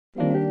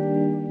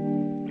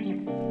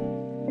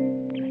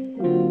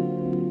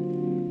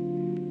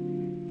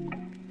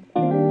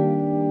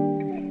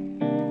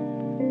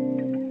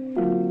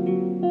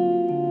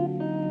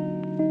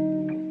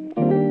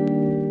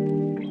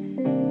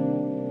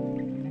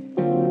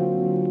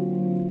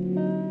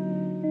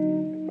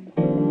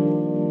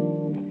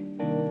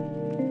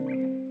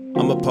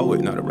a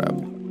poet, not a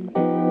rapper.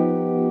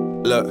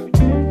 Look,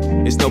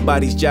 it's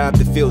nobody's job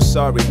to feel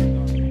sorry.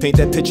 Paint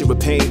that picture of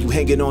pain, you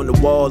hanging on the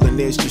wall and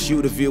it's just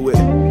you to view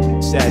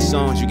it. Sad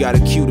songs, you gotta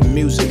cue the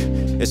music.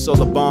 It's all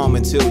a bomb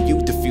until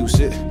you diffuse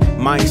it.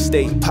 Mind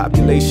state,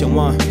 population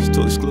 1, it's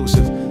too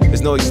exclusive.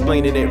 There's no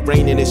explaining it,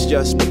 raining, it's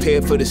just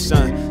prepared for the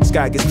sun.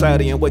 Sky gets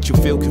cloudy and what you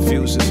feel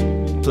confuses.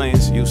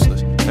 Plans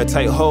useless. A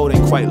tight hold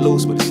ain't quite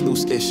loose, but it's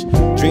loose-ish.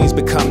 Dreams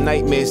become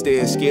nightmares,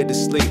 they're scared to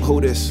sleep.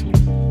 Who this?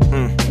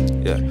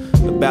 Yeah.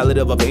 The ballad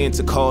of our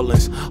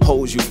intercallings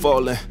holds you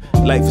falling.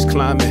 Life is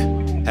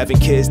climbing. Having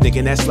kids,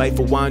 thinking that's life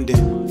for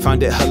winding.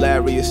 Find it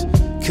hilarious.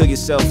 Kill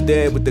yourself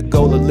dead with the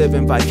goal of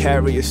living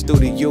vicarious through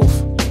the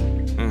youth.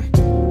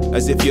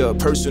 As if your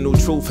personal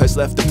truth has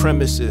left the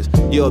premises.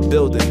 You're a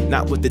building,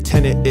 not what the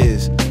tenant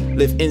is.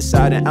 Live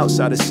inside and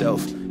outside of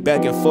self.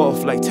 Back and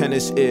forth like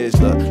tennis is.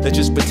 Look, let's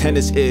just pretend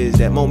this is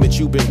that moment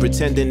you've been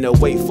pretending to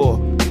wait for.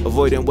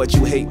 Avoiding what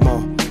you hate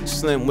more.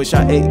 Slim, wish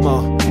I ate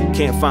more.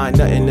 Can't find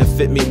nothing to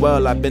fit me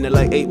well. I've been to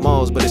like 8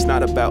 malls, but it's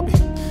not about me.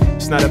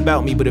 It's not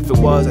about me, but if it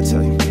was, I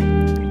tell you,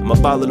 I'm a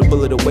bottle of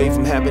bullet away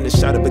from having a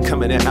shot of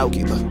becoming an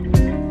alky.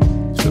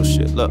 Real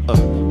shit, look,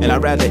 and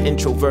I'd rather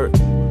introvert.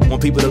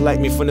 Want people to like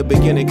me from the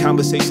beginning,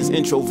 conversations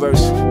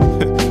introverts.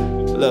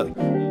 Look,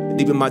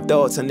 deep in my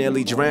thoughts I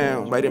nearly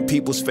drown. Right in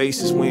people's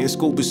faces, wearing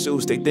scuba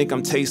suits, they think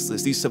I'm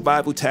tasteless. These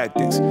survival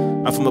tactics,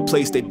 I'm from a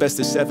place they best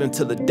of 7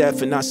 till the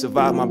death. And I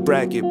survived my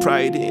bracket.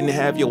 Probably didn't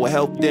have your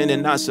help then,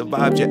 and I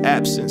survived your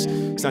absence.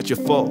 It's not your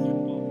fault.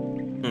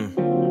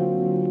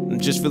 I'm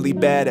just really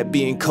bad at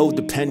being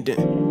codependent.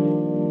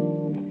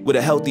 With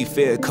a healthy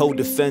fear of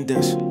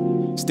co-defendants.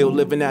 Still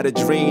living out a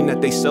dream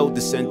that they sold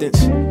descendants.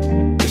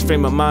 This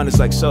frame of mind is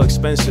like so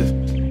expensive.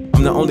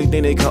 I'm the only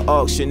thing they could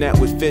auction that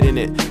would fit in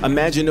it.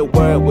 Imagine a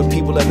world with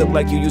people that look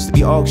like you used to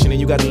be auctioning,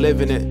 you gotta live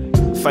in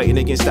it. Fighting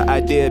against the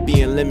idea of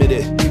being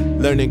limited.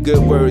 Learning good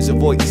words,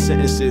 avoiding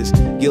sentences.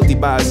 Guilty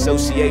by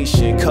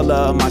association. Color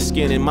of my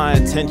skin and my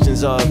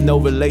intentions are of no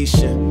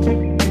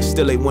relation.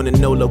 Still they wanna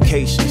know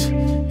locations.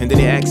 And then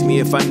they ask me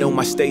if I know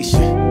my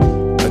station.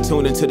 I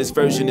tune into this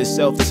version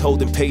itself that's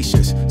holding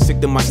patience.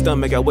 Sick to my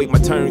stomach, I wait my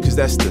turn, cause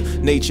that's the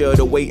nature of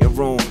the waiting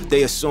room.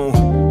 They assume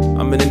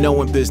I'm in the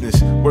knowing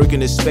business,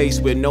 working in space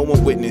where no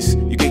one witness.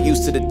 You get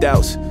used to the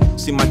doubts.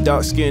 See my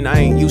dark skin, I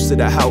ain't used to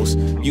the house,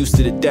 used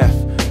to the death.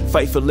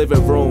 Fight for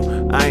living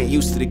room, I ain't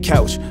used to the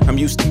couch. I'm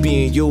used to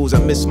being used, I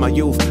miss my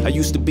youth. I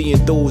used to be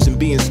enthused and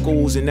be in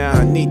schools, and now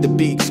I need to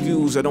be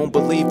excused. I don't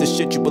believe the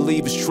shit you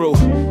believe is true.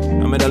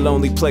 I'm in a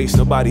lonely place,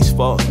 nobody's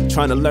fault.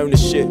 Trying to learn the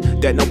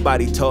shit that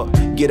nobody taught.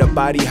 Get a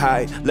body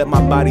high, let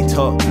my body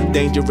talk.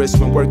 Dangerous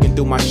when working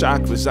through my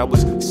chakras. I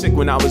was sick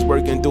when I was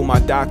working through my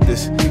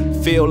doctors.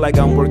 Feel like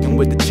I'm working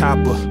with the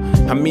chopper.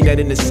 I mean that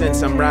in the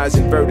sense I'm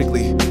rising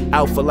vertically.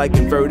 Alpha like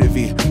inverted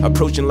V.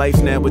 Approaching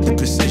life now with the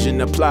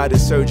precision applied in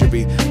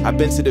surgery. I've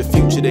been to the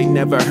future, they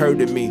never heard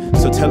of me.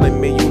 So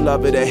telling me you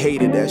love it or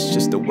hate it, that's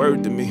just a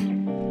word to me.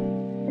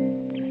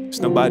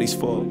 It's nobody's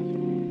fault.